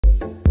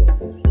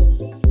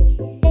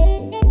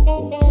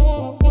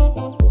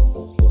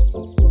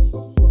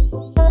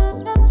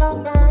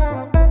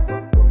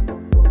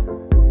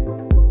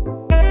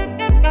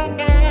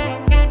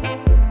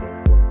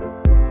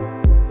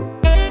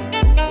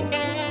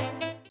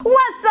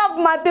What's up,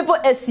 my people?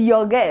 It's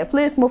your girl.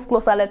 Please move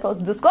closer. Let us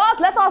discuss.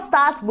 Let us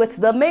start with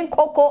the main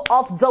cocoa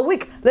of the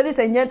week. Ladies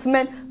and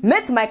gentlemen,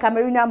 meet my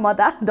Cameroonian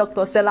mother,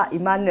 Dr. Stella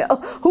Emmanuel,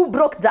 who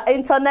broke the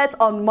internet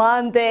on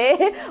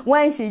Monday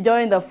when she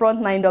joined the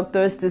frontline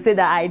doctors to say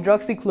that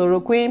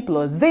hydroxychloroquine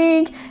plus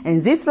zinc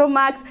and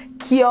Zithromax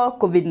cure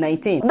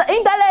COVID-19. The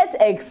internet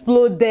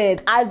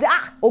exploded as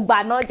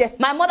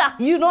my mother,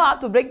 you know how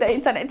to break the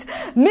internet.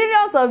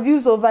 Millions of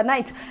views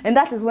overnight, and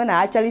that is when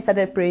I actually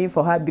started praying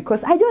for her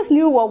because I just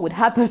knew what would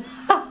happen.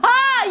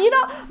 You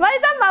know, by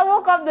the time I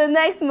woke up the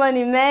next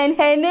morning, man,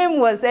 her name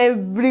was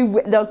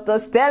everywhere. Dr.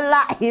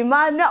 Stella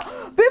Emmanuel.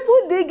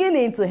 People digging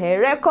into her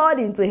record,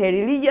 into her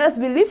religious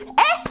beliefs.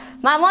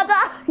 My mother,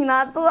 you know,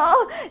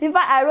 in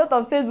fact, I wrote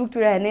on Facebook,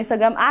 Twitter, and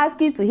Instagram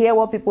asking to hear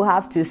what people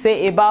have to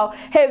say about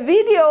her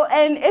video,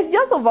 and it's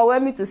just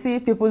overwhelming to see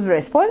people's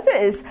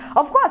responses.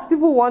 Of course,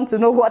 people want to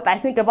know what I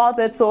think about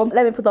it, so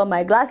let me put on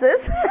my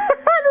glasses.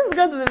 This is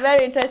going to be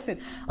very interesting.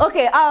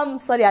 Okay,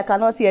 sorry, I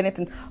cannot see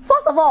anything.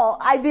 First of all,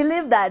 I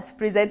believe that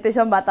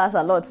presentation matters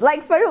a lot.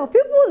 Like, for real,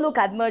 people look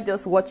at not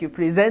just what you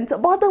present,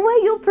 but the way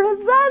you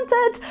present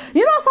it.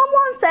 You know,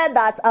 someone said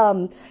that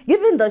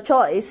given the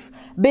choice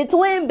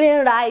between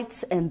being right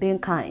and being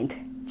kind,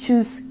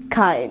 choose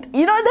kind.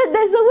 You know,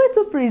 there's a way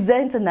to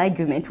present an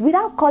argument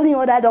without calling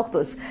other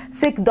doctors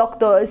fake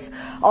doctors,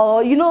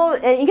 or, you know,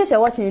 in case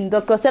you're watching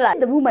Dr. Stella,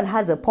 the woman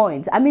has a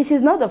point. I mean,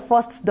 she's not the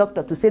first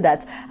doctor to say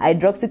that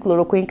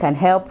hydroxychloroquine can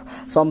help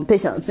some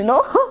patients, you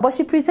know, but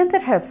she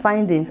presented her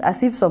findings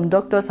as if some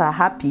doctors are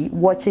happy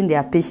watching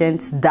their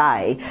patients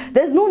die.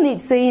 There's no need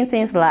saying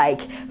things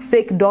like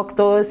fake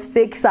doctors,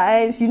 fake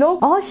science, you know.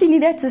 All she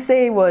needed to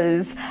say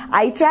was,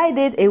 I tried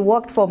it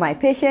worked for my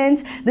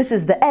patients, this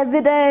is the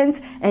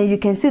evidence, and you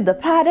can see the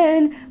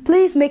pattern.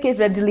 Please make it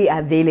readily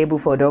available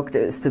for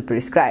doctors to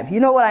prescribe. You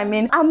know what I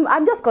mean?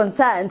 I'm just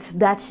concerned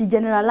that she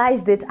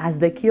generalized it as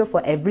the cure for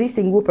every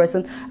single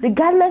person,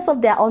 regardless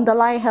of their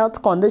underlying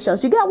health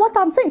conditions. You get what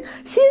I'm saying?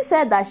 She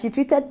said that she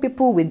treated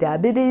people with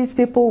diabetes,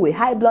 people with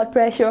high blood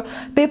pressure,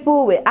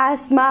 people with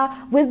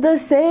asthma with the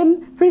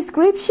same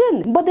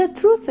prescription. But the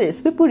truth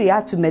is, people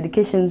react to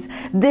medications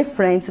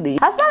differently.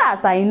 As far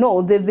as I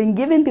know, they've been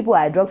giving people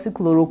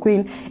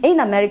hydroxychloroquine in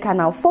America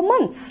now for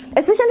months,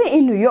 especially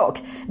in New York.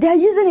 They are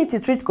using it to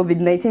treat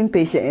COVID-19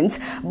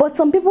 patients, but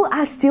some people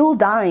are still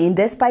dying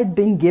despite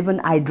being given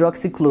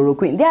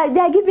hydroxychloroquine. They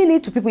are giving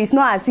it to people. It's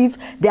not as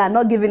if they are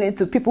not giving it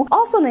to people.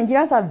 Also,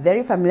 Nigerians are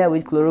very familiar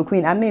with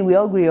chloroquine. I mean, we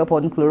all grew up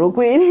on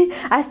chloroquine.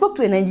 I spoke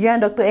to a Nigerian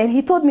doctor, and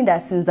he told me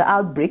that since the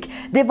outbreak,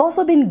 they've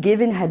also been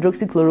giving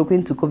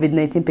hydroxychloroquine to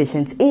COVID-19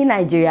 patients in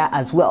Nigeria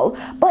as well,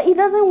 but it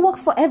doesn't work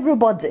for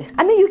everybody.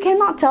 I mean, you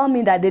cannot tell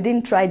me that they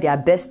didn't try their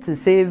best to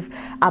save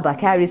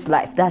Abakari's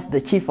life. That's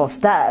the chief of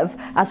staff,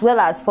 as well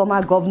as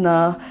former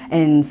governor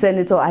and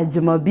Senator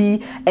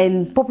Ajimabi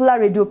and popular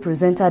radio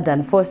presenter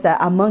Dan Foster,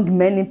 among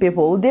many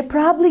people. They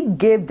probably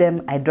gave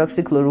them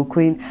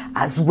hydroxychloroquine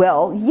as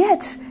well,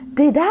 yet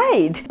they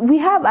died. We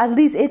have at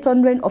least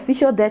 800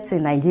 official deaths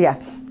in Nigeria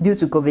due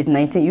to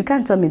COVID-19. You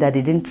can't tell me that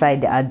they didn't try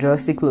the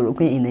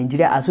hydroxychloroquine in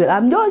Nigeria as well.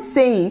 I'm just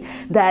saying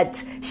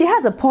that she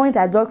has a point.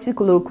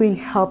 Hydroxychloroquine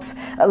helps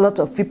a lot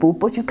of people,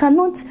 but you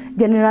cannot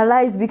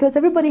generalize because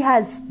everybody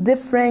has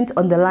different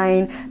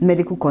underlying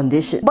medical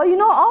conditions. But you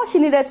know, all she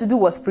needed to do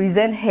was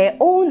present her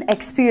own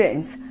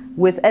experience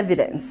with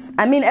evidence.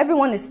 I mean,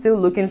 everyone is still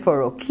looking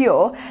for a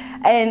cure,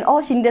 and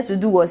all she needed to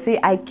do was say,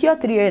 I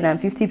cured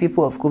 350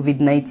 people of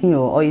COVID-19,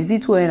 or is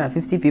it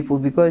 250 people,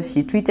 because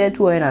she treated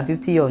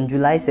 250 on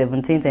July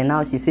 17th and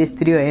now she says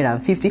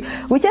 350.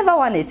 Whichever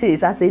one it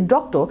is, as a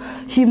doctor,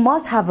 she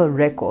must have a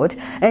record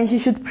and she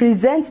should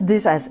present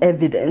this as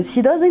evidence.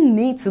 She doesn't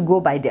need to go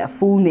by their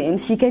full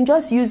names. She can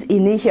just use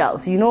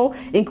initials, you know,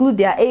 include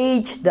their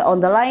age, the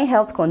underlying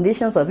health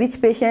conditions of each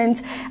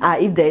patient,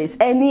 if there is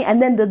any, and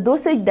then the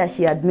dosage that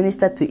she administered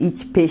to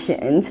each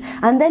patient,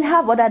 and then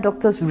have other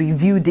doctors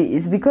review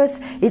this, because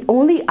it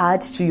only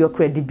adds to your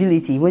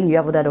credibility when you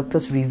have other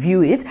doctors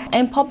review it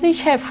and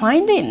publish her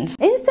findings.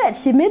 Instead,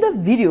 she made a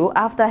video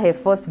after her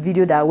first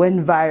video that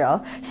went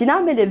viral. She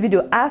now made a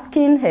video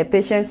asking her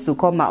patients to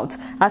come out,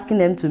 asking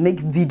them to make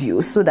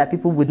videos so that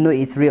people would know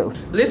it's real.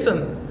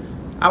 Listen,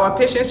 our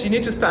patients, you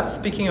need to start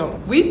speaking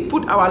up. We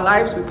put our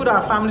lives, we put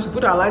our families, we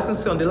put our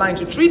licenses on the line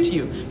to treat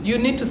you. You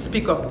need to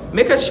speak up.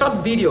 Make a short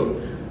video.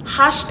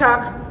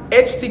 Hashtag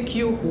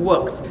HCQ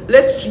works.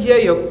 Let's hear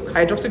your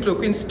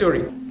hydroxychloroquine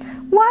story.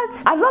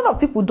 What? A lot of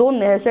people don't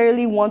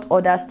necessarily want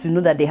others to know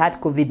that they had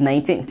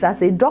COVID-19.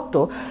 As a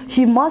doctor,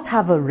 she must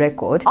have a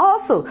record.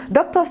 Also,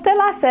 Dr.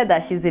 Stella said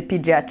that she's a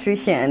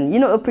pediatrician. You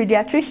know, a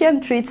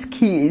pediatrician treats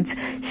kids.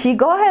 She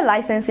got her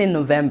license in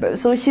November,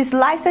 so she's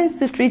licensed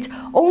to treat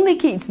only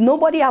kids,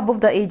 nobody above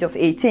the age of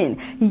 18.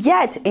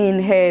 Yet,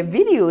 in her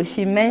video,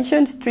 she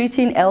mentioned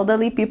treating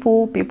elderly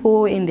people,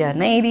 people in their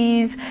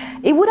 90s.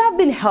 It would have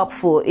been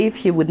helpful if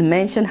she would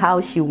mention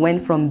how she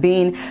went from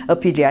being a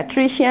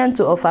pediatrician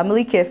to a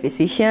family care physician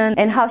physician,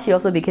 and how she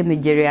also became a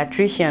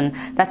geriatrician.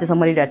 That is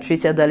somebody that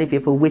treats elderly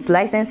people with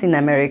license in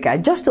America,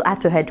 just to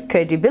add to her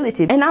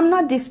credibility. And I'm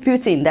not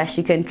disputing that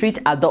she can treat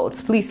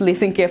adults. Please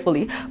listen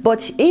carefully.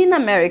 But in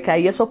America,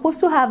 you're supposed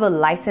to have a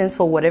license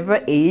for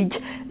whatever age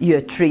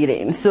you're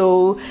treating.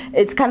 So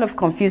it's kind of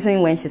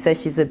confusing when she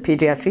says she's a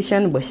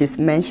pediatrician, but she's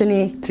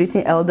mentioning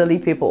treating elderly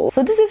people.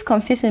 So this is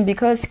confusing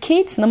because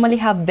kids normally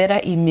have better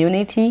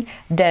immunity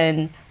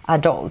than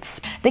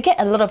adults. They get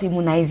a lot of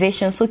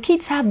immunization, so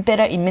kids have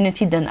better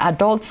immunity than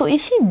adults. So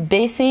is she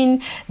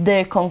basing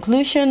the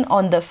conclusion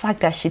on the fact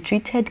that she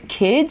treated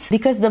kids?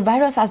 Because the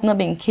virus has not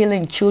been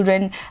killing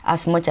children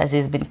as much as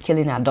it's been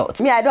killing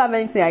adults. I don't have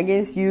anything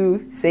against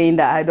you saying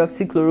that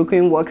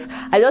hydroxychloroquine works.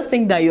 I just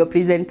think that your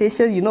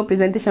presentation,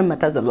 presentation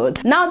matters a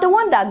lot. Now, the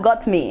one that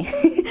got me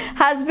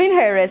has been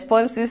her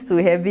responses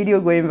to her video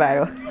going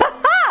viral.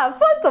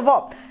 First of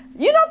all,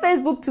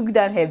 Facebook took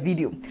down her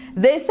video.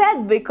 They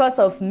said because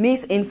of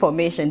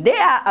misinformation. They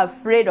are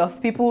afraid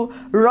of people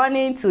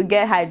running to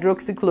get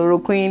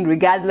hydroxychloroquine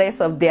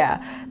regardless of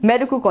their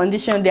medical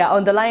condition, their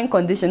underlying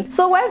condition.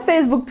 So when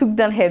Facebook took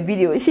down her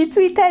video, she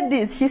tweeted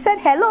this. She said,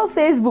 "Hello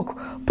Facebook,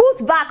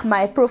 put back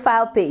my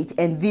profile page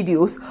and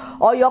videos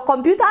or your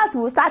computers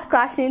will start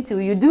crashing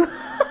till you do."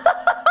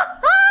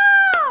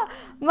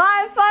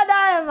 My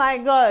father and my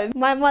God,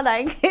 my mother,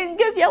 in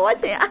case you're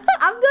watching,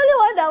 I'm the only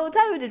one that will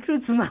tell you the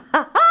truth, ma.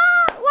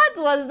 What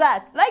was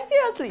that? Like,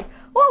 seriously,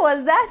 what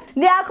was that?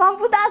 Their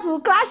computers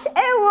will crash, and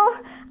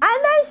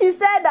then she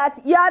said that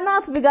you are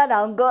not bigger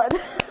than God.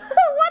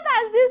 What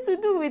has this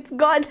to do with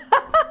God?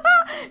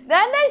 And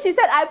then she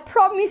said, "I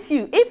promise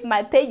you, if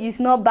my page is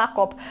not back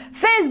up,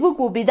 Facebook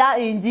will be down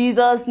in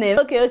Jesus' name."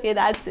 Okay,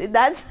 that's it.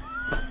 That's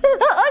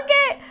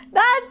okay,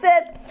 that's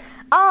it.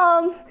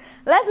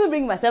 Let me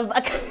bring myself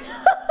back. I'm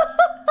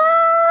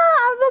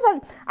so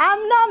sorry.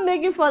 I'm not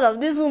making fun of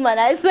this woman,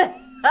 I swear.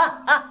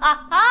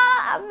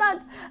 I'm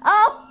not.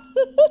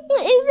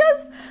 It's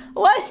just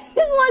what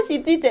she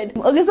tweeted.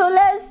 Okay, so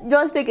let's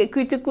just take a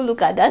critical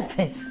look at that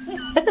statement.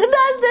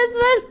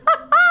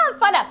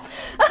 Father,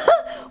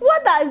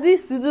 what has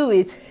this to do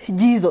with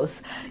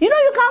Jesus? You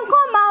can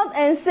come out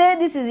and say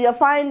this is your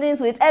findings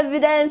with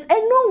evidence,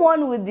 and no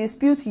one will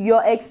dispute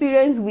your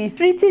experience with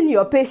treating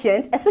your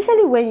patient,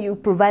 especially when you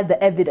provide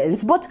the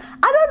evidence. But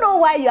I don't know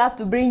why you have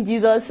to bring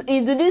Jesus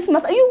into this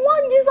matter. You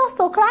want Jesus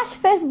to crash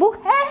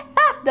Facebook?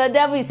 The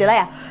devil is a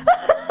liar.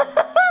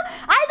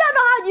 I don't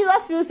know how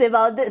Jesus feels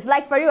about this.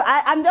 Like, for you,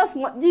 I'm just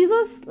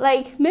Jesus.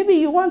 Like, maybe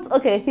you want.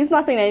 Okay, he's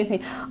not saying anything.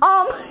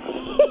 But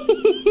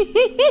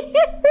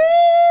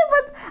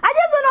I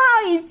just don't know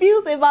how he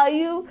feels about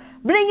you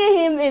bringing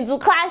him into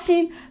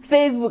crashing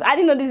Facebook. I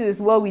didn't know this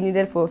is what we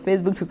needed for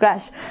Facebook to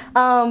crash.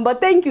 But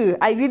thank you.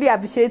 I really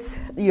appreciate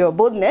your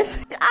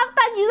boldness.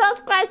 After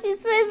Jesus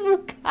crashes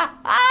Facebook,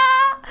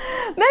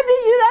 maybe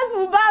Jesus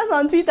will bounce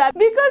on Twitter,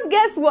 because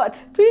guess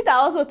what? Twitter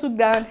also took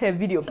down her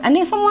video. And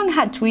then someone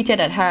had tweeted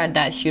at her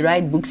that she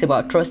writes books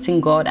about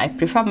trusting God. I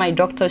prefer my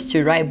doctors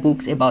to write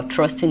books about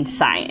trusting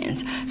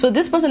science. So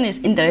this person is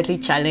indirectly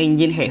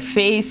challenging her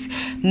faith,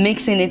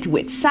 mixing it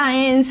with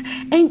science,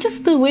 and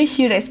just the way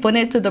she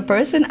responded to the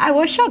person, I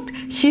was shocked.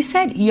 She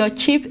said, "Your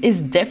chip is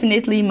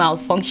definitely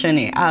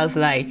malfunctioning." I was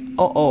like,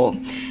 uh-oh.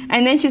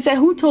 And then she said,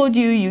 "Who told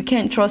you you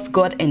can't trust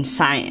God and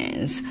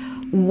science?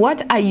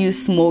 What are you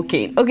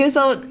smoking?" Okay,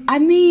 so at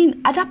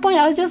that point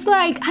I was just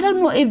like, I don't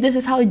know if this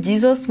is how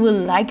Jesus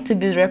would like to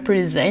be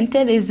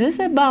represented. Is this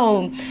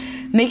about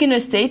making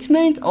a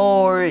statement,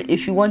 or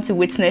if you want to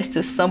witness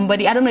to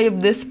somebody? I don't know if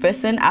this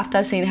person,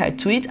 after seeing her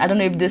tweet, I don't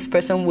know if this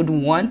person would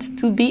want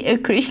to be a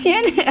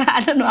Christian.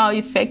 I don't know how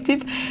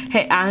effective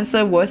her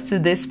answer was to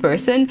this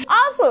person.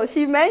 Also,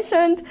 she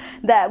mentioned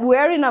that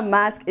wearing a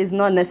mask is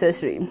not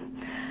necessary.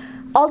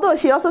 Although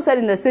she also said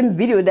in the same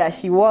video that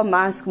she wore a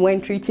mask when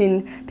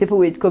treating people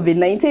with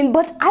COVID-19,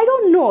 but I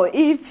don't know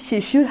if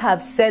she should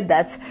have said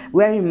that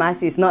wearing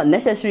mask is not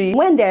necessary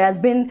when there has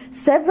been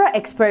several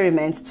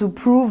experiments to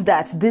prove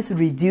that this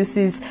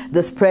reduces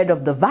the spread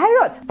of the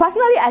virus.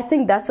 Personally, I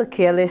think that's a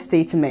careless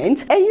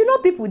statement. And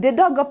people, they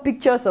dug up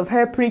pictures of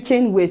her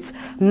preaching with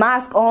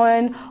mask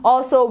on,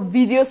 also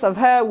videos of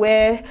her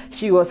where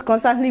she was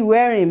constantly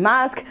wearing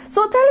mask.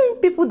 So telling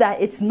people that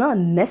it's not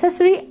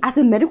necessary as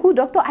a medical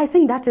doctor, I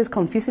think that is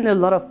confusing a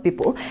lot of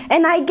people.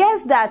 And I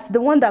guess that the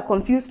one that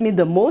confused me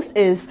the most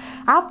is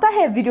after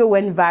her video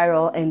went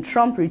viral and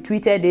Trump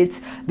retweeted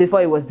it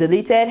before it was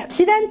deleted,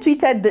 she then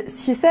tweeted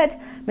this. She said,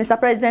 "Mr.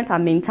 President,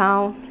 I'm in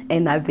town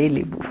and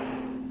available.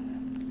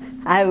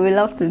 I would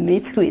love to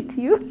meet with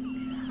you."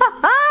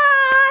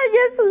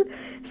 Yes,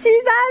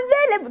 she's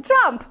available.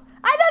 Trump,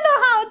 I don't know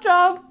how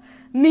Trump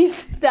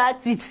missed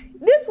that tweet.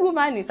 This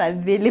woman is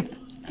available.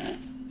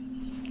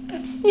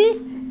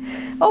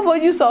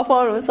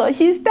 So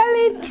she's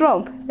telling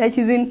Trump that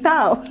she's in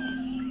town.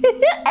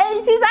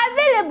 And she's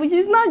available.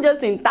 She's not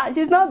just in town.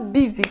 She's not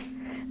busy.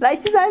 Like,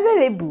 she's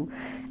available.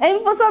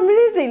 And for some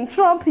reason,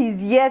 Trump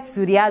is yet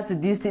to react to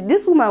this.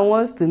 This woman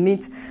wants to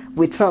meet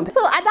with Trump.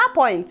 So at that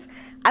point,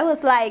 I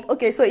was like,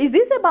 okay, so is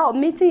this about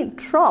meeting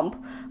Trump?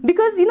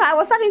 Because, you know, I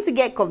was starting to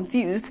get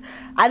confused.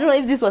 I don't know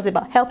if this was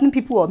about helping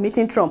people or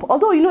meeting Trump.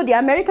 Although, you know, the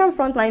American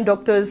frontline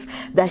doctors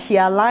that she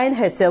aligned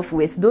herself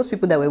with, those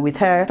people that were with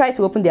her, tried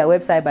to open their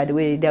website, by the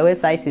way, their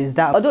website is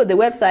down. Although the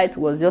website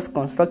was just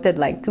constructed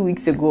like 2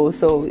 weeks ago,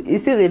 so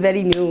it's still a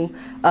very new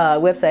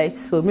website,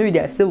 so maybe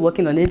they're still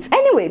working on it.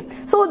 Anyway,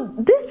 so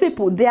these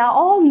people, they are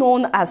all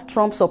known as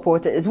Trump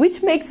supporters,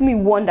 which makes me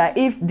wonder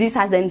if this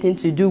has anything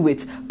to do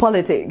with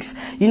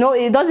politics. You know,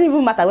 it doesn't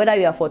even matter whether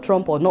you are for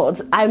Trump or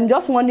not. I'm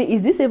just wondering,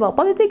 is this about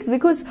politics?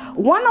 Because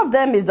one of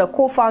them is the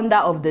co-founder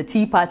of the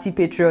Tea Party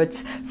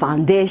Patriots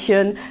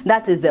Foundation.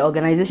 That is the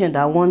organization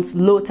that wants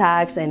low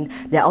tax, and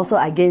they're also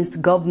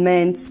against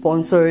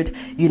government-sponsored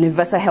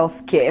universal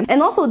health care.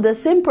 And also the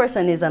same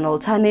person is an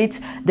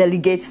alternate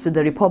delegate to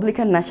the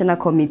Republican National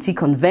Committee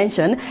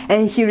convention,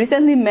 and she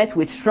recently met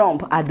with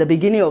Trump at the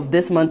beginning of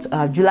this month,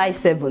 July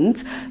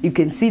 7th. You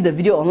can see the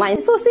video online.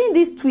 So seeing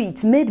this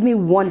tweet made me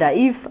wonder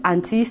if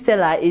Auntie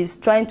Stella is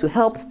trying to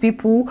help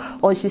people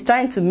or she's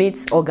trying to meet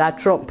Oga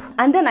Trump.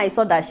 And then I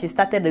saw that she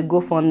started a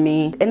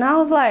GoFundMe, and I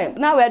was like,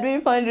 now we're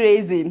doing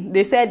fundraising.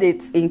 They said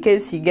it's in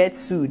case she gets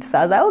sued. So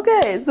I was like,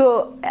 okay.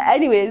 So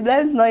anyway,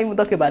 let's not even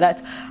talk about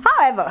that.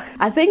 However,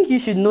 I think you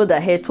should know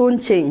that her tone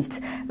changed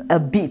a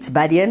bit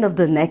by the end of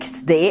the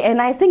next day, and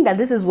I think that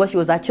this is what she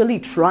was actually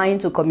trying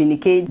to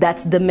communicate, that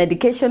the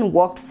medication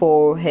worked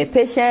for her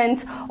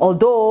patient,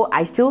 although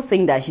I still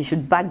think that she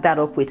should back that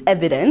up with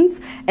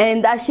evidence,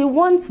 and that she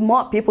wants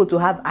more people to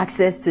have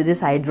access to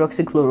this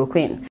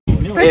hydroxychloroquine.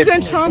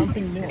 President Trump,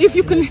 if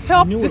you can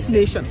help this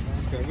nation,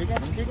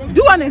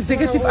 do an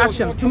executive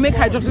action to make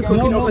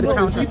hydroxychloroquine over the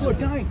counter.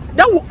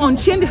 That will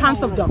unchain the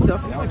hands of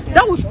doctors.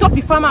 That will stop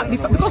the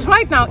because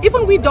right now,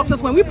 even we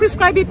doctors, when we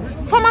prescribe it,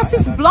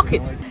 pharmacists block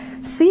it.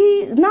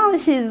 See, now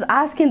she's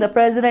asking the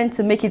president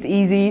to make it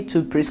easy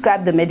to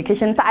prescribe the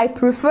medication. I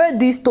prefer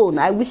this tone.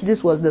 I wish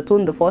this was the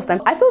tone the first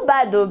time. I feel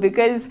bad though,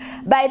 because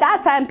by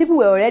that time, people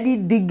were already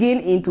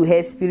digging into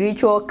her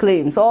spiritual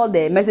claims, all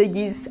the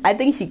messages. I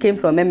think she came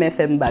from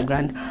MFM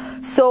background.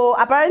 So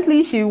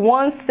apparently she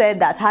once said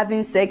that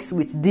having sex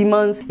with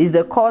demons is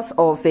the cause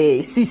of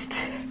a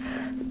cyst.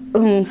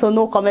 So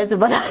no comments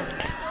about that.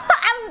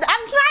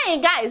 I'm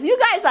trying, guys. You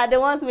guys are the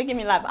ones making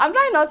me laugh. I'm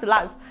trying not to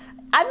laugh.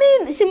 I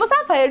mean, she must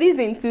have a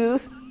reason to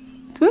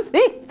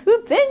think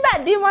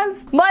that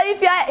demons. But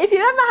if you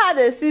ever had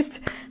a cyst,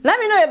 let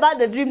me know about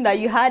the dream that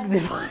you had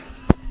before.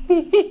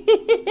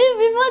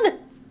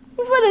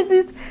 before the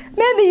cyst.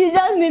 Maybe you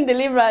just need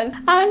deliverance.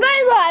 I'm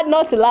trying so hard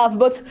not to laugh,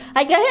 but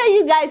I can hear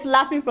you guys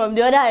laughing from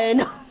the other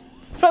end.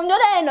 From the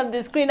other end of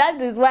the screen. That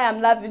is why I'm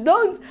laughing.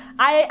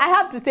 I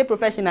have to stay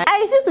professional.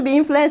 I refuse to be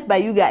influenced by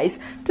you guys.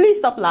 Please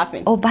stop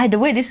laughing. Oh, by the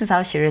way, this is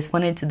how she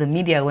responded to the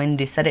media when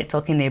they started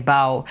talking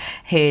about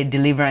her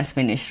deliverance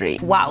ministry.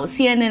 Wow,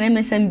 CNN,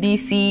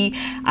 MSNBC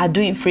are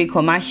doing free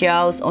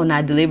commercials on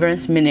our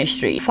deliverance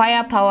ministry.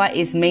 Firepower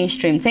is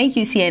mainstream. Thank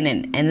you,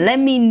 CNN. And let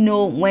me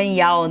know when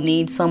y'all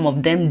need some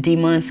of them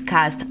demons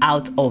cast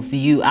out of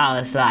you. I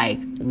was like,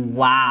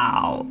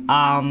 wow.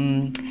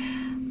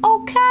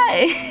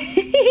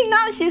 Okay.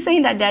 Now she's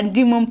saying that they're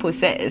demon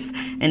possessed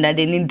and that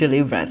they need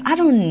deliverance. I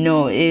don't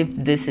know if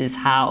this is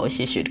how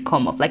she should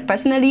come up. Like,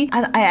 personally,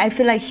 I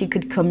feel like she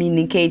could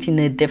communicate in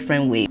a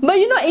different way. But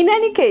you know, in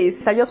any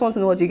case, I just want to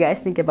know what you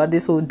guys think about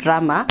this whole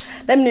drama.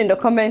 Let me know in the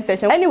comment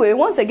section. Anyway,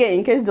 once again,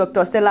 in case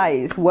Dr. Stella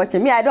is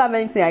watching me, I don't have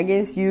anything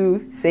against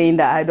you saying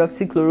that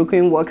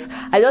hydroxychloroquine works.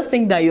 I just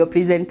think that your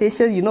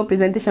presentation, you know,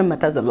 presentation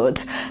matters a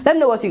lot. Let me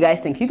know what you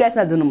guys think. You guys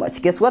not doing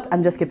much. Guess what?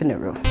 I'm just keeping it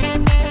real.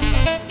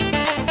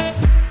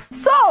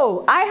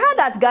 So, I heard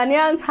that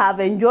Ghanaians have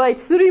enjoyed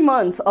 3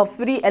 months of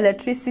free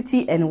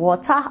electricity and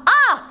water.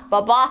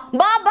 Baba.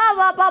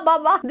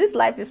 This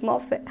life is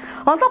not fair.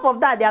 On top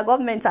of that, their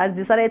government has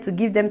decided to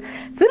give them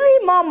 3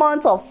 more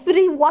months of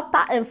free water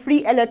and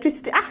free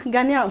electricity.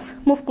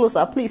 Ghanaians, move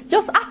closer, please.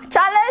 Just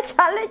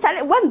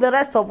challenge. When the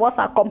rest of us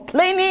are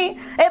complaining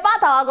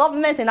about our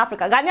government in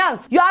Africa,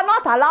 Ghanaians, you are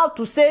not allowed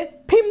to say,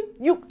 Pim,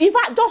 you, in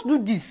fact, just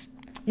do this.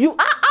 You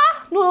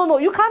no,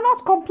 you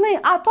cannot complain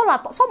at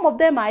all. Some of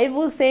them are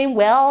even saying,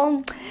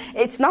 well,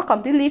 it's not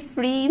completely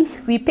free,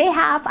 we pay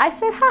half. I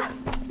said,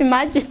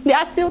 imagine, they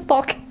are still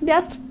talking. They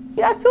are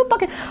still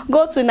talking.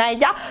 Go to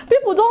Nigeria,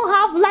 people don't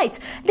have light.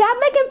 They are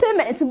making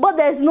payments, but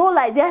there's no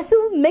light. They are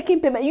still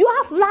making payment. You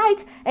have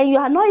light and you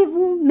are not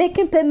even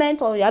making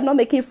payment, or you are not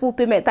making full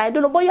payment. I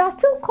don't know, but you are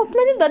still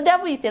complaining. The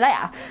devil is a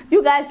liar.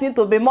 You guys need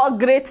to be more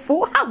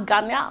grateful.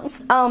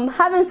 Ghanaians.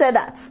 Having said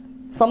that,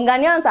 some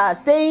Ghanaians are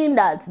saying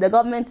that the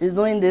government is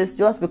doing this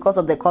just because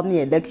of the coming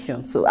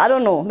election. So I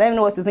don't know. Let me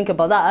know what you think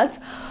about that.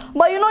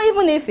 But you know,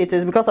 even if it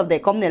is because of the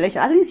coming election,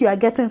 at least you are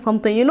getting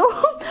something, you know.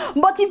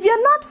 But if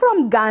you're not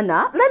from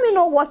Ghana, let me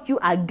know what you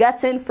are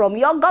getting from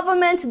your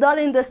government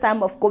during this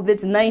time of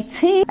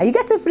COVID-19. Are you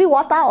getting free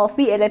water or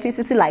free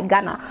electricity like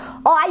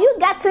Ghana? Or are you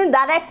getting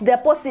direct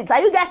deposits?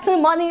 Are you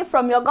getting money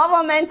from your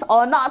government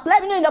or not?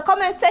 Let me know in the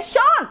comment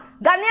section.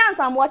 Ghanaians,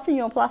 I'm watching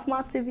you on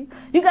Plasma TV.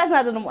 You guys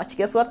not doing much.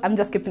 Guess what? I'm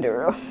just keeping it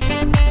real.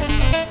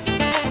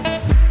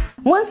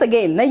 Once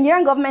again,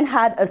 Nigerian government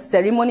had a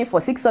ceremony for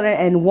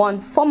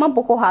 601 former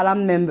Boko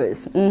Haram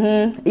members.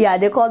 Yeah,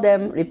 they call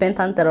them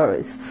repentant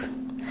terrorists.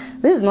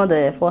 This is not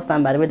the first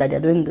time, by the way, that they're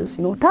doing this.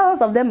 You know,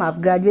 thousands of them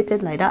have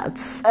graduated like that.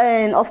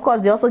 And of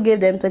course, they also gave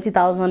them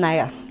 20,000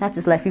 naira. That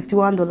is like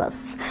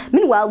 $51.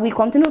 Meanwhile, we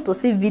continue to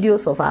see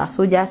videos of our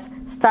soldiers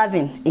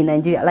starving in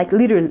Nigeria, like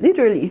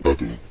literally.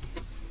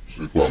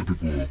 So for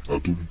people, I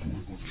told people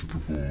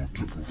for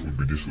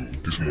this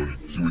morning,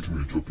 see what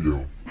we drop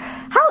here.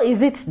 How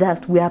is it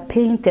that we are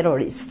paying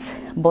terrorists,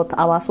 but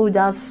our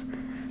soldiers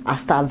are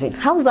starving?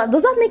 How is that?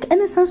 Does that make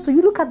any sense to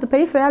you? Look at the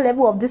peripheral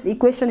level of this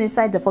equation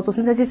inside the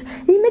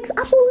photosynthesis. It makes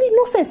absolutely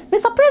no sense.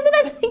 Mr.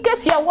 President, in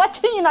case you are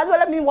watching, you know,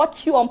 let me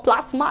watch you on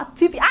plasma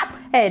TV.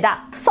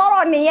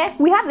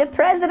 We have a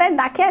president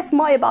that cares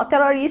more about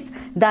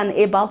terrorists than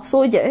about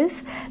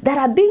soldiers that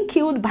are being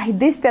killed by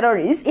these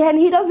terrorists, and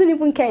he doesn't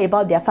even care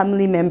about their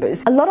family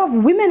members. A lot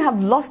of women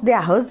have lost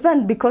their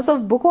husband because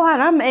of Boko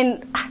Haram,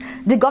 and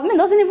the government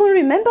doesn't even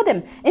remember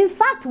them. In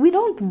fact, we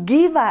don't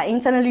give our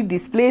internally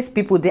displaced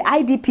people, the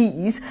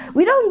IDPs,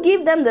 we don't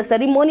give them the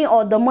ceremony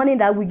or the money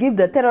that we give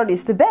the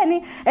terrorists to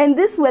Benny. And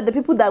these were the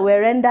people that were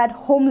rendered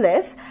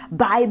homeless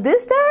by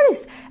these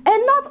terrorists.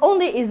 And not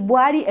only is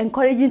Buhari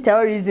encouraging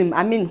terrorism,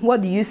 I mean,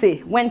 what do you say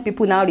when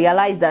people now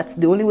realize that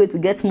the only way to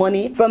get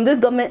money from this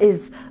government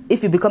is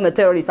if you become a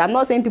terrorist? I'm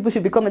not saying people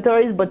should become a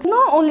terrorist, but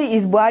not only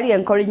is Buhari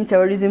encouraging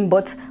terrorism,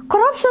 but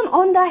corruption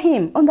under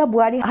him, under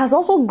Buhari, has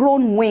also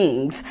grown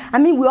wings. I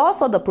mean, we all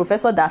saw the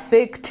professor that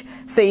faked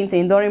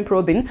fainting during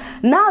probing.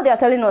 Now they are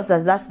telling us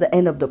that that's the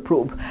end of the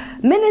probe.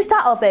 Minister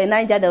of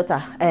Niger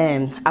Delta,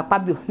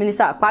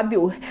 Minister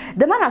Akpabio,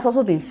 the man has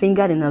also been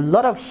fingered in a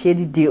lot of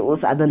shady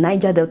deals at the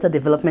Niger Delta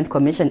Development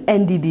Commission,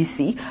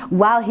 NDDC,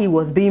 while he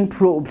was being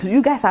probed.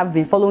 You guys have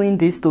been following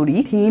this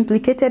story. He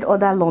implicated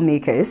other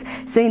lawmakers,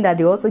 saying that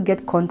they also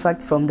get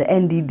contracts from the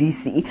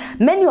NDDC.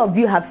 Many of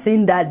you have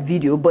seen that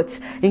video, but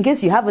in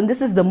case you haven't,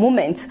 this is the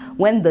moment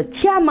when the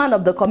chairman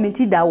of the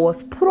committee that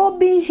was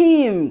probing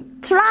him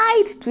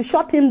tried to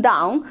shut him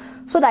down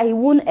so that he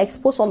wouldn't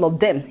expose all of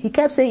them. He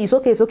kept saying, it's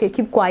okay,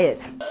 keep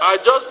quiet. I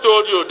just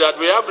told you that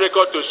we have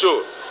record to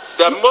show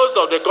that most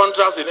of the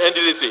contracts in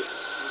NDDC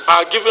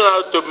are given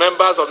out to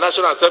members of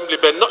National Assembly,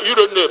 but you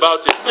don't know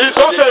about it. It's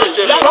okay.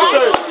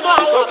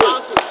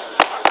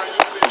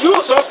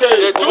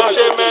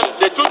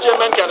 The two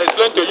chairmen can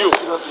explain to you.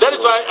 That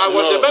is why I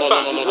was a member.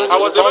 I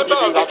was a member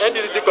of the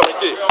NDDC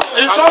committee.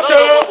 It's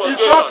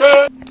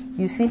okay.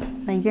 You see,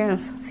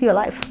 Nigerians, see your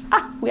life.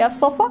 We have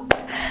suffered.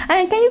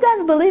 And can you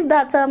guys believe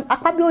that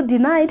Akpabio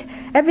denied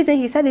everything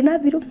he said in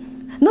that video?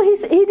 No, he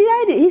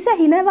denied it. He said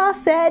he never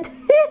said.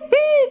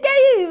 Can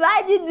you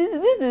imagine this?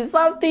 This is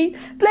something.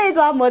 Play it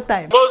one more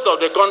time. Most of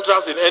the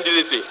contracts in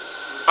NDDC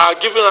are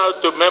given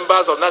out to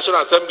members of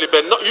National Assembly,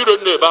 but you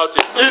don't know about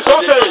it. It's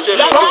okay.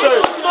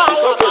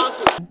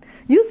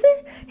 You see,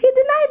 he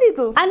denied it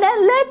too. And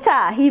then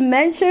later, he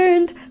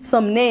mentioned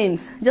some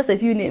names, just a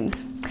few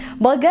names.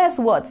 But guess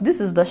what? This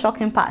is the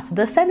shocking part.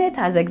 The Senate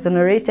has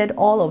exonerated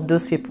all of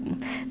those people.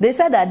 They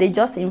said that they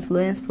just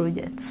influence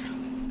projects.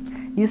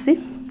 You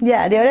see?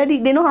 Yeah,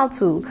 they know how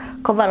to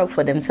cover up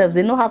for themselves.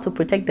 They know how to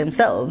protect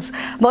themselves.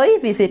 But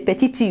if it's a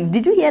petty thief,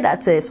 did you hear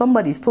that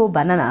somebody stole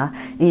banana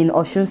in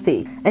Osun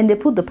State and they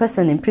put the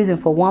person in prison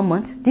for 1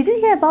 month? Did you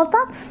hear about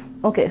that?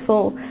 Okay,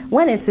 so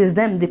when it is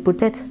them, they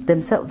protect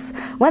themselves.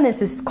 When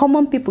it is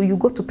common people, you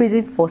go to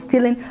prison for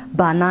stealing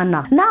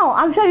banana. Now,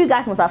 I'm sure you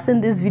guys must have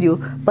seen this video,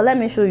 but let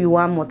me show you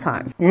one more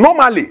time.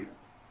 Normally,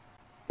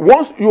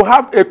 once you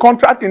have a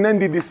contract in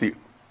NDDC,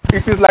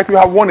 it is like you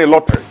have won a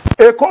lottery.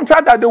 A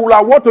contract that they will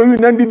award to you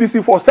in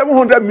NDDC for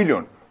 700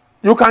 million.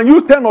 You can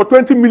use 10 or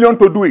 20 million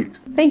to do it.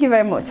 Thank you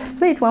very much.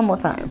 Play it one more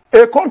time.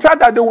 A contract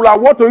that they will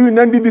award to you in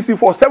NDDC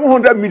for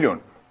 700 million.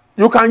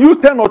 You can use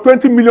 10 or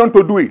 20 million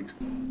to do it.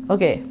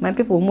 Okay, my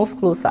people, move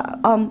closer.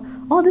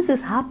 All this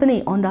is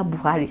happening under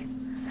Buhari,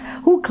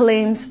 who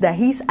claims that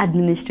his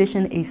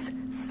administration is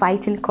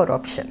fighting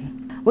corruption,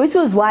 which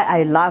was why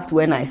I laughed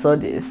when I saw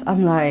this.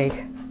 I'm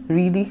like,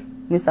 really,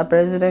 Mr.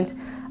 President?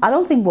 I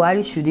don't think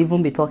Buhari should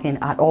even be talking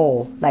at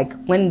all. Like,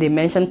 when they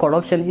mention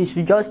corruption, he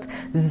should just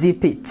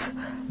zip it.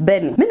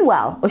 Benny.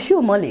 Meanwhile,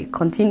 Oshiomhole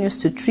continues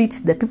to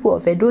treat the people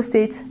of Edo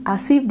State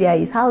as if they are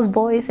his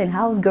houseboys and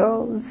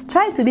housegirls,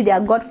 trying to be their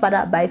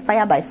godfather by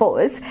fire by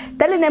force,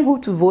 telling them who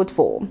to vote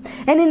for.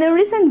 And in a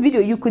recent video,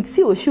 you could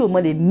see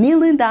Oshiomhole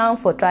kneeling down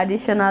for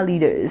traditional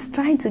leaders,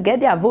 trying to get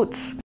their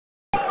votes.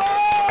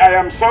 I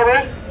am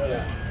sorry,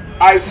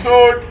 I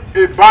sold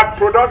a bad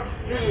product,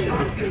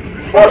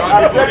 but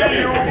I'm telling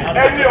you,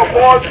 any of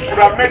us would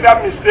have made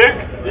that mistake.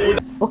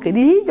 Okay,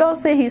 did he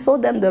just say he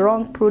sold them the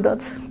wrong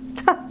product?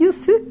 You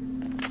see?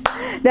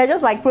 They're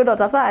just like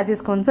products as far as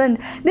it's concerned.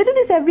 They do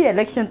this every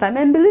election time,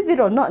 and believe it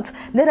or not,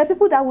 there are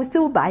people that will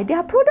still buy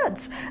their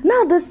products.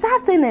 Now, the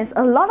sad thing is,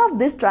 a lot of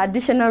these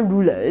traditional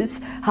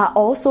rulers are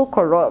also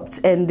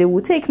corrupt, and they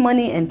will take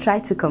money and try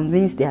to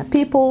convince their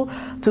people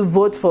to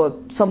vote for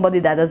somebody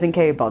that doesn't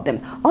care about them.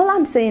 All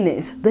I'm saying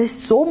is, there's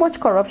so much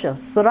corruption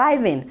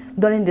thriving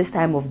during this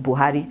time of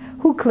Buhari,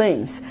 who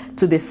claims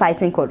to be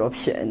fighting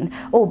corruption.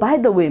 Oh, by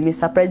the way,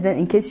 Mr. President,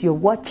 in case you're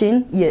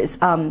watching, yes,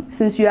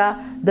 since you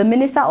are the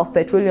Minister of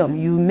Petroleum,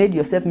 you made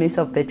yourself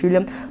Minister of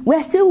Petroleum,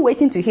 we're still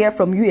waiting to hear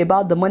from you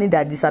about the money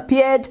that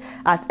disappeared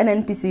at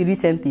NNPC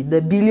recently,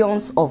 the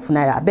billions of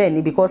naira,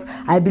 Benny, because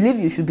I believe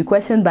you should be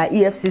questioned by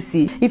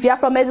EFCC. If you are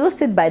from Edo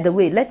State, by the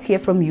way, let's hear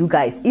from you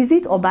guys. Is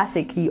it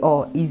Obaseki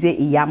or is it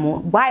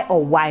Iyamo? Why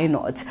or why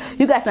not?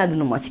 You guys not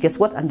know much. Guess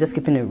what? I'm just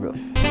keeping it real.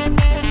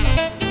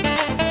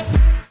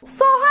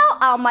 So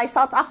how are my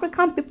South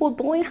African people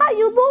doing? How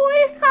you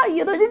doing? How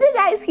you doing? Did you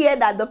guys hear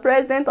that the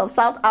president of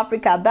South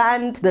Africa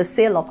banned the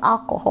sale of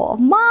alcohol?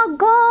 My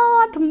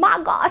God,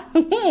 my God.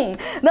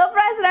 The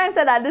president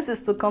said that this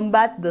is to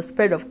combat the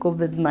spread of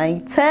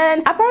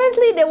COVID-19.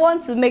 Apparently, they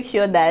want to make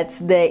sure that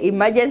the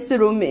emergency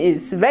room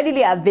is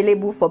readily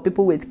available for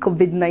people with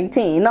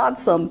COVID-19, not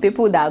some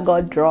people that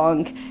got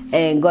drunk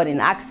and got in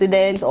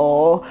accident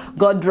or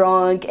got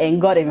drunk and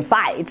got in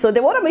fight. So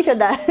they want to make sure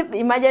that the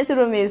emergency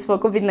room is for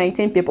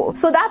COVID-19 people.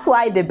 So that's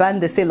why they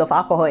banned the sale of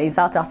alcohol in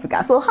South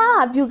Africa. So how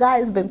have you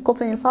guys been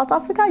coping in South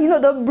Africa? You know,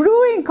 the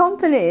brewing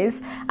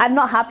companies are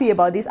not happy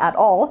about this at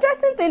all.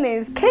 Interesting thing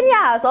is, Kenya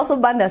has also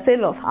banned the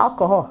sale of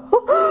alcohol.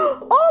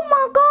 Oh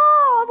my God,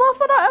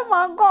 oh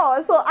my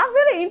God. So I'm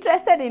really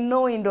interested in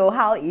knowing though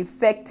how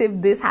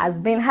effective this has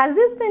been. Has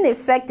this been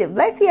effective?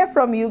 Let's hear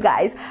from you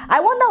guys. I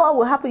wonder what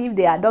will happen if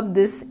they adopt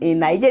this in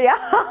Nigeria.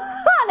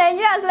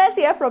 Nigerians, let's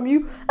hear from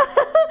you.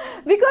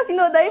 Because you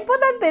know the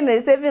important thing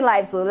is saving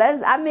lives. So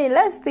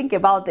let's think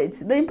about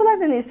it. The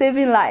important thing is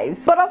saving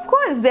lives. But of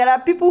course, there are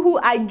people who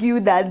argue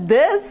that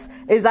this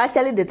is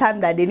actually the time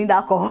that they need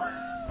alcohol.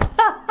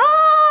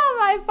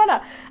 My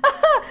father.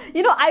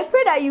 You know, I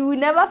pray that you will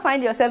never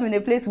find yourself in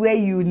a place where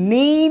you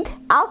need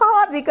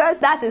alcohol, because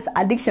that is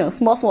addiction.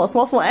 Small. But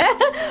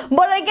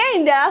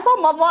again, there are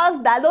some of us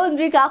that don't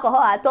drink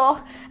alcohol at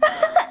all.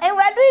 And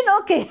we're doing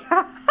okay.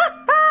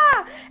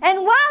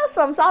 And while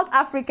some South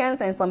Africans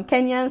and some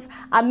Kenyans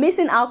are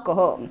missing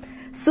alcohol,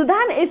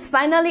 Sudan is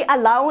finally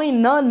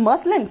allowing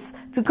non-Muslims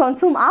to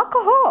consume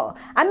alcohol.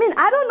 I mean,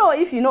 I don't know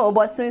if you know,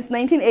 but since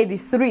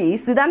 1983,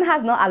 Sudan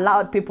has not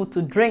allowed people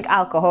to drink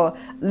alcohol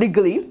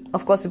legally.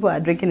 Of course, people are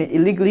drinking it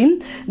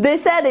illegally. They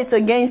said it's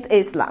against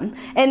Islam.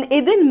 And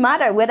it didn't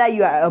matter whether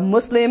you are a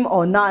Muslim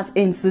or not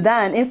in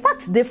Sudan. In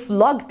fact, they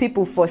flogged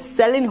people for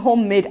selling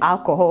homemade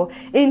alcohol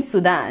in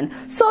Sudan.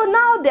 So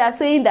now they are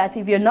saying that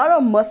if you're not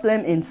a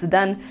Muslim in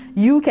Sudan,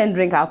 you can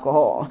drink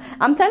alcohol.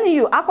 I'm telling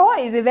you, alcohol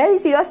is a very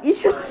serious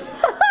issue.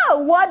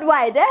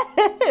 Worldwide.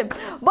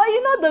 But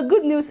you know, the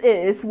good news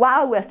is,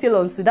 while we're still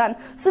on Sudan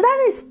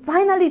is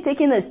finally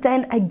taking a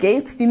stand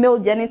against female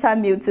genital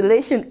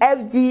mutilation,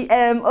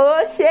 FGM.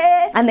 Oh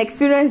shit, an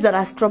experience that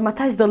has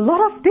traumatized a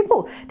lot of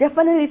people. They're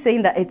finally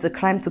saying that it's a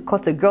crime to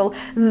cut a girl.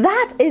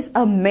 That is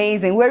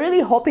amazing. We're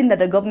really hoping that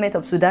the government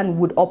of Sudan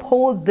would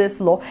uphold this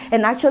law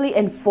and actually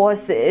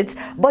enforce it.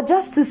 But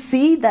just to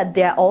see that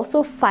they're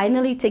also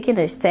finally taking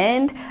a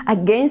stand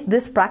against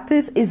this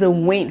practice is a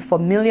win for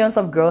millions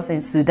of girls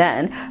in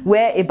Sudan,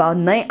 where about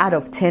 9 out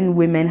of 10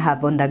 women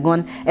have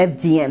undergone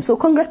FGM. So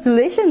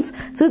congratulations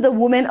to the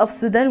women of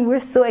Sudan. We're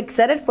so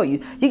excited for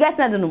you. You guys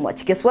not know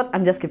much. Guess what?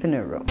 I'm just keeping it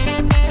real.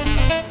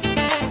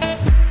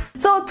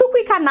 So, two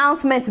quick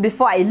announcements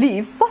before I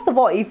leave. First of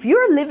all, if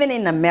you're living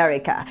in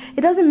America, it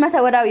doesn't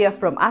matter whether you're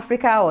from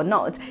Africa or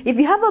not. If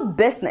you have a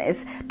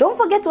business, don't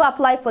forget to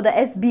apply for the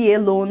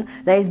SBA loan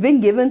that is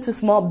being given to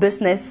small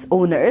business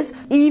owners.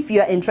 If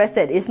you're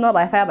interested, it's not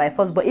by fire by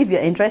force, but if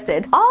you're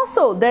interested.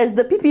 Also, there's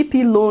the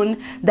PPP loan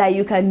that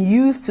you can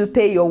use to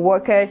pay your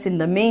workers in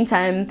the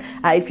meantime.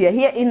 If you're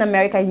here in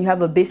America and you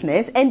have a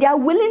business, and they are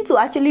willing to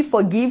actually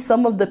forgive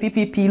some of the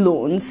PPP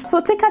loans.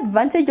 So take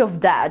advantage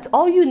of that.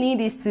 All you need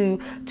is to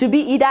be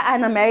either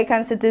an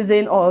American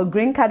citizen or a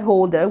green card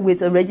holder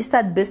with a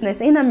registered business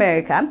in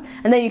America,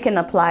 and then you can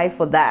apply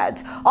for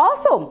that.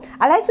 Also,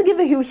 I'd like to give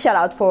a huge shout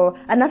out for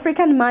an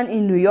African man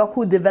in New York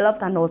who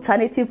developed an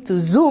alternative to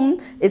Zoom.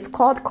 It's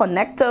called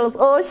Connectors.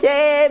 Oh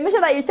shit, make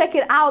sure that you check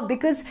it out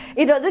because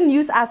it doesn't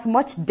use as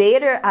much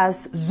data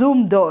as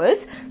Zoom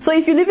does. So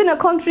if you live in a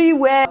country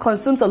where it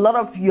consumes a lot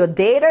of your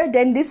data,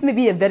 then this may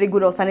be a very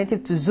good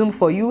alternative to Zoom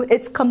for you.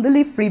 It's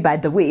completely free, by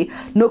the way.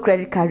 No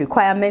credit card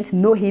requirements,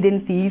 no hidden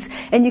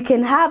fees, and you you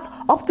can have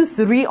up to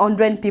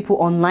 300 people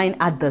online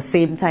at the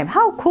same time.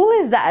 How cool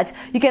is that?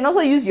 You can also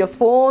use your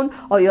phone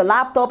or your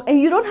laptop, and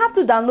you don't have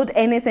to download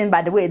anything,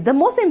 by the way. The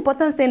most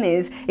important thing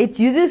is it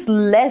uses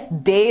less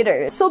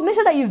data. So make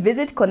sure that you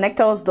visit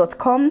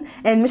connectors.com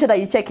and make sure that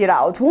you check it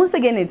out. Once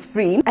again, it's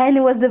free and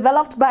it was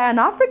developed by an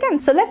African.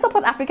 So let's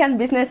support African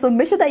business. So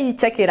make sure that you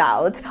check it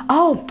out.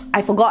 Oh,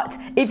 I forgot.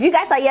 If you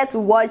guys are here to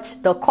watch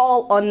The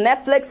Call on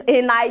Netflix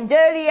in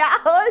Nigeria,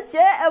 oh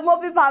shit, a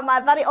movie by my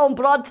very own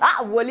brother,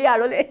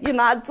 you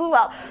know, too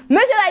well. Make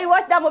sure that you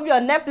watch that movie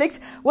on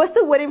Netflix. We're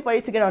still waiting for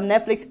it to get on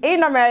Netflix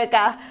in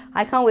America.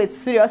 I can't wait,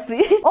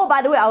 seriously. Oh,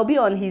 by the way, I'll be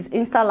on his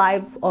Insta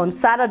Live on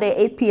Saturday,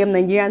 8 p.m.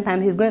 Nigerian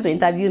time. He's going to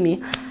interview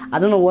me. I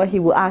don't know what he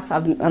will ask.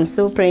 I'm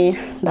still praying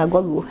that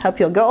God will help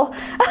your girl.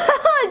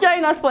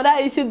 Join us for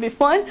that. It should be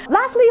fun.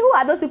 Lastly, who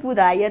are those people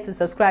that are here to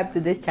subscribe to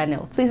this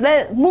channel? Please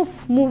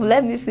move.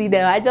 Let me see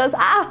them.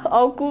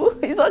 Uncle,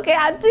 it's okay,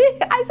 auntie.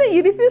 I say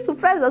you refuse to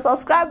press the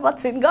subscribe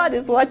button. God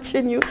is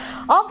watching you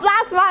on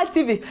Plasma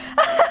TV.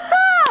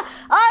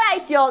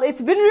 Alright, y'all,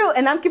 it's been real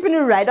and I'm keeping it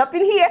right up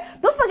in here.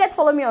 Don't forget to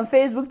follow me on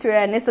Facebook, Twitter,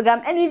 and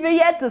Instagram. And if you're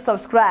yet to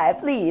subscribe,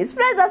 please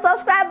press the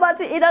subscribe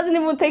button. It doesn't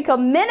even take a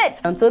minute.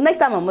 Until next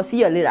time, I'm gonna see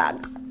you later.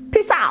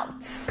 Peace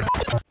out.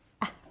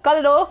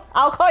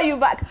 I'll call you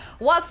back.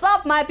 What's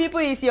up, my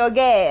people? It's your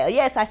girl.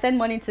 Yes, I send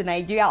money to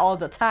Nigeria all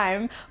the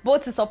time,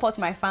 both to support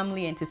my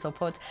family and to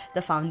support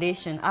the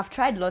foundation. I've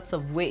tried lots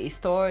of ways,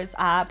 stores,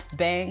 apps,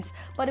 banks,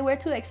 but they were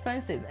too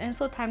expensive and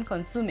so time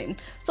consuming.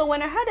 So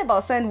when I heard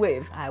about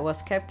SendWave, I was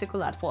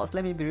skeptical at first.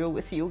 Let me be real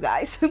with you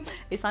guys.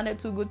 It sounded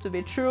too good to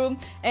be true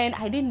and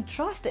I didn't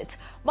trust it.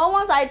 But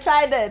once I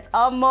tried it,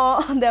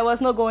 there was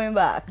no going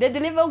back. They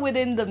deliver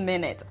within the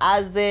minute,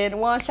 as in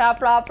one sharp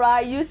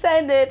you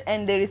send it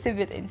and they receive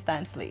it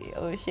instantly.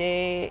 Oh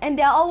shit. And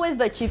they're always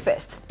the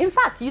cheapest. In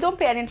fact, you don't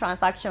pay any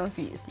transaction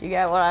fees. You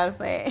get what I'm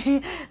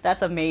saying?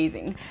 That's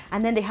amazing.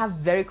 And then they have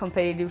very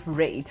competitive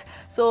rates.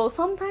 So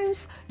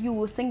sometimes you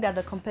will think that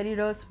the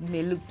competitors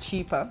may look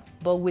cheaper,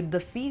 but with the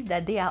fees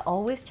that they are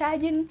always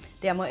charging,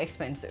 they are more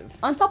expensive.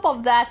 On top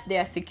of that, they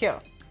are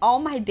secure. All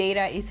my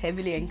data is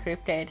heavily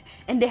encrypted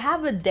and they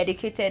have a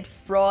dedicated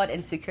fraud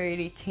and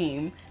security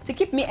team to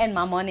keep me and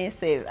my money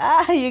safe.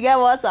 You get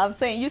what I'm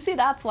saying? You see,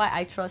 that's why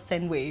I trust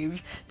SendWave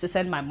to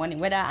send my money,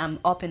 whether I'm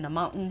up in the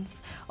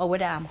mountains or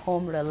whether I'm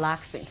home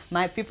relaxing.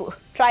 My people,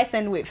 try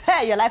SendWave.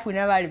 Your life will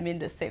never remain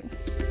the same.